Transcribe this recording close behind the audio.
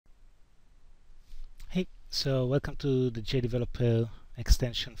So welcome to the JDeveloper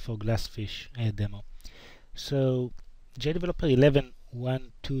extension for GlassFish demo. So JDeveloper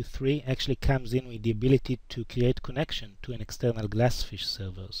 11.1.2.3 actually comes in with the ability to create connection to an external GlassFish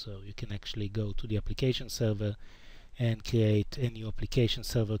server. So you can actually go to the application server and create a new application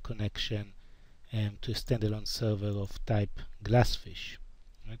server connection to a standalone server of type GlassFish,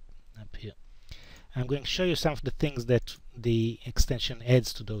 right up here. I'm going to show you some of the things that the extension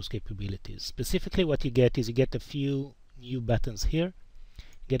adds to those capabilities. Specifically, what you get is you get a few new buttons here.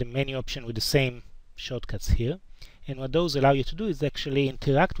 You get a menu option with the same shortcuts here. And what those allow you to do is actually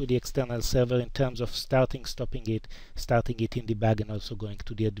interact with the external server in terms of starting, stopping it, starting it in debug, and also going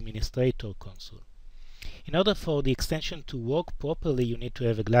to the administrator console. In order for the extension to work properly, you need to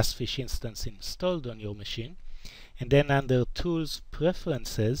have a GlassFish instance installed on your machine. And then under Tools,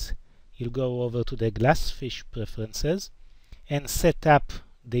 Preferences, you'll go over to the GlassFish preferences and set up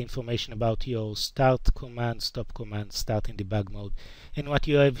the information about your start command, stop command, start in debug mode. And what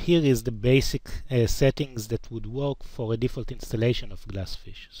you have here is the basic settings that would work for a default installation of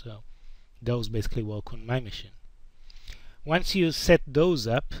GlassFish. So those basically work on my machine. Once you set those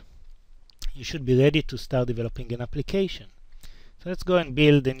up, you should be ready to start developing an application. So let's go and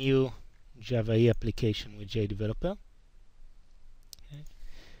build a new Java EE application with JDeveloper.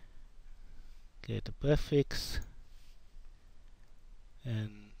 Create a prefix,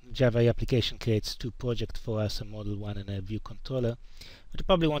 and Java application creates two projects for us, a model one and a view controller. What you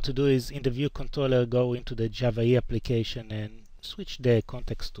probably want to do is in the view controller go into the Java EE application and switch the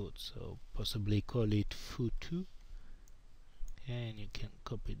context to it. So possibly call it foo2, and you can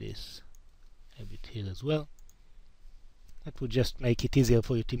copy this a bit here as well. That would just make it easier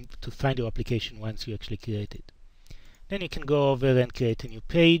for you to find your application once you actually create it. Then you can go over and create a new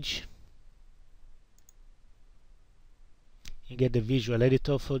page. You get the visual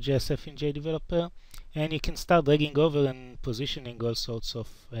editor for JSF in JDeveloper, and you can start dragging over and positioning all sorts of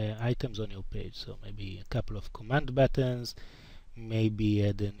items on your page. So maybe a couple of command buttons, maybe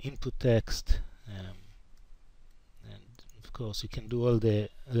add an input text, and of course you can do all the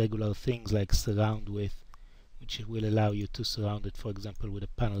regular things like surround with, which will allow you to surround it, for example, with a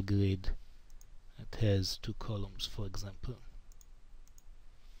panel grid that has two columns, for example.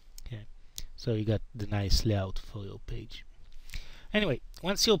 Okay, so you got the nice layout for your page. Anyway,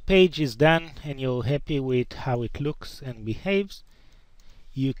 once your page is done and you're happy with how it looks and behaves,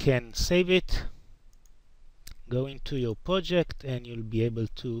 you can save it, go into your project, and you'll be able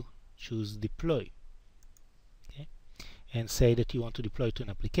to choose deploy. Okay? And say that you want to deploy to an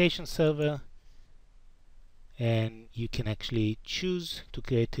application server, and you can actually choose to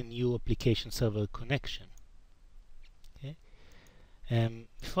create a new application server connection. Okay?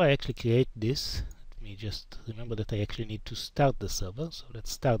 Before I actually create this, me just remember that I actually need to start the server. So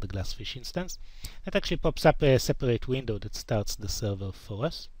let's start the GlassFish instance. That actually pops up a separate window that starts the server for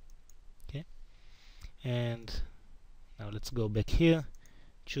us. Okay, and now let's go back here,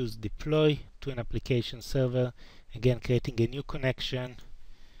 choose deploy to an application server, again creating a new connection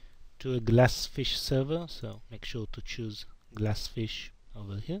to a GlassFish server. So make sure to choose GlassFish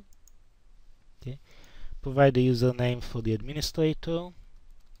over here. Okay, provide the username for the administrator.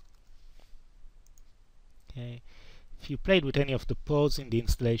 Okay. If you played with any of the ports in the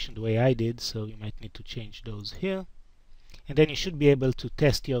installation the way I did, so you might need to change those here. And then you should be able to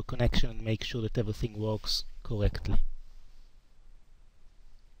test your connection and make sure that everything works correctly.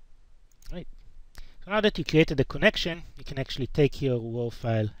 Right. So now that you created the connection, you can actually take your WAR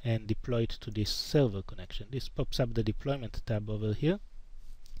file and deploy it to this server connection. This pops up the deployment tab over here.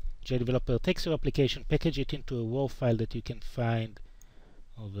 JDeveloper takes your application, package it into a WAR file that you can find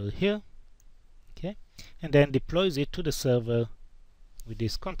over here. Okay, and then deploys it to the server with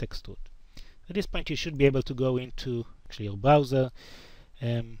this context tool. At this point you should be able to go into actually your browser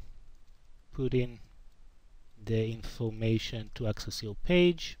and put in the information to access your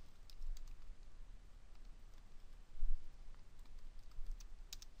page.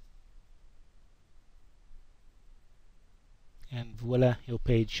 And voila, your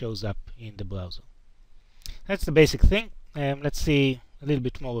page shows up in the browser. That's the basic thing. Let's see a little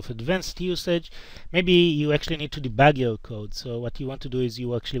bit more of advanced usage. Maybe you actually need to debug your code. So what you want to do is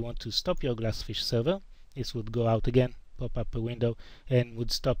you actually want to stop your GlassFish server. This would go out again, pop up a window, and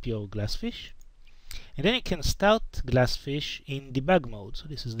would stop your GlassFish. And then you can start GlassFish in debug mode. So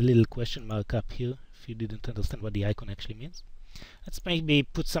this is the little question mark up here, if you didn't understand what the icon actually means. Let's maybe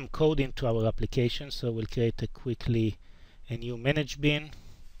put some code into our application. So we'll create a new manage bin.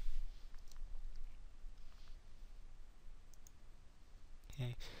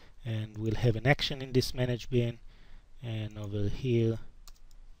 Okay. And we'll have an action in this manage bin, and over here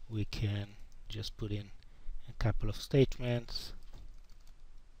we can just put in couple of statements.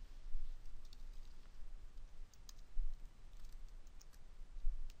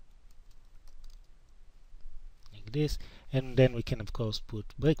 Like this, and then we can of course put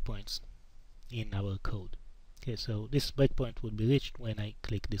breakpoints in our code. Okay, so this breakpoint will be reached when I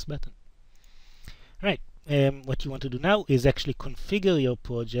click this button. Right. What you want to do now is actually configure your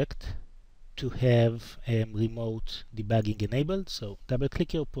project to have remote debugging enabled. So double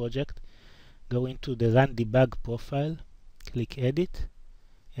click your project, go into the Run Debug profile, click Edit,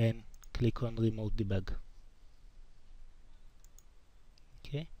 and click on Remote Debug.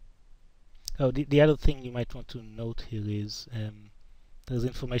 Okay. Oh, the other thing you might want to note here is there's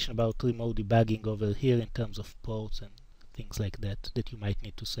information about remote debugging over here in terms of ports and things like that you might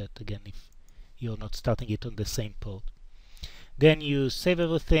need to set again if you're not starting it on the same port. Then you save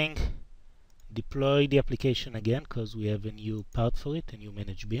everything, deploy the application again because we have a new part for it, a new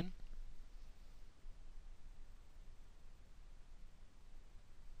manage bin.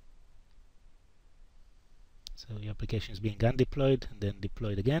 So your application is being undeployed and then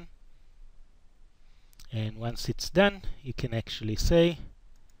deployed again. And once it's done, you can actually say,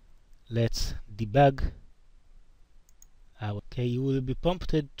 let's debug. Okay, you will be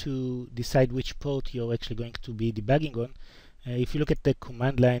prompted to decide which port you're actually going to be debugging on. If you look at the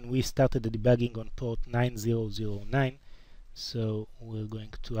command line, we started the debugging on port 9009. So we're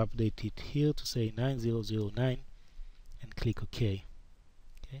going to update it here to say 9009 and click OK.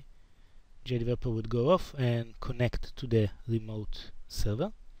 Okay. JDeveloper would go off and connect to the remote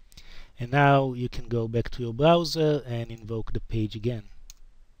server. And now you can go back to your browser and invoke the page again.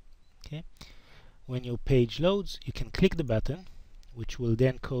 Okay. When your page loads, you can click the button, which will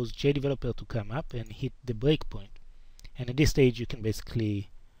then cause JDeveloper to come up and hit the breakpoint. And at this stage, you can basically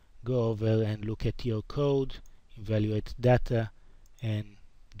go over and look at your code, evaluate data, and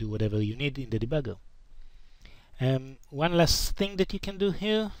do whatever you need in the debugger. One last thing that you can do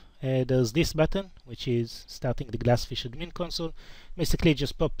here, there's this button, which is starting the GlassFish admin console. Basically, it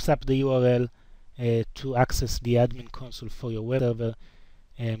just pops up the URL to access the admin console for your web server,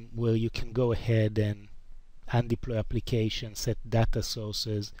 where you can go ahead and undeploy applications, set data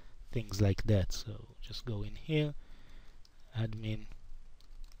sources, things like that. So just go in here, admin,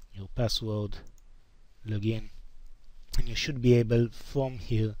 your password, login, and you should be able from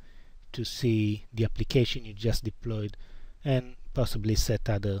here to see the application you just deployed and possibly set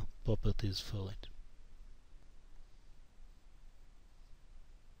other properties for it.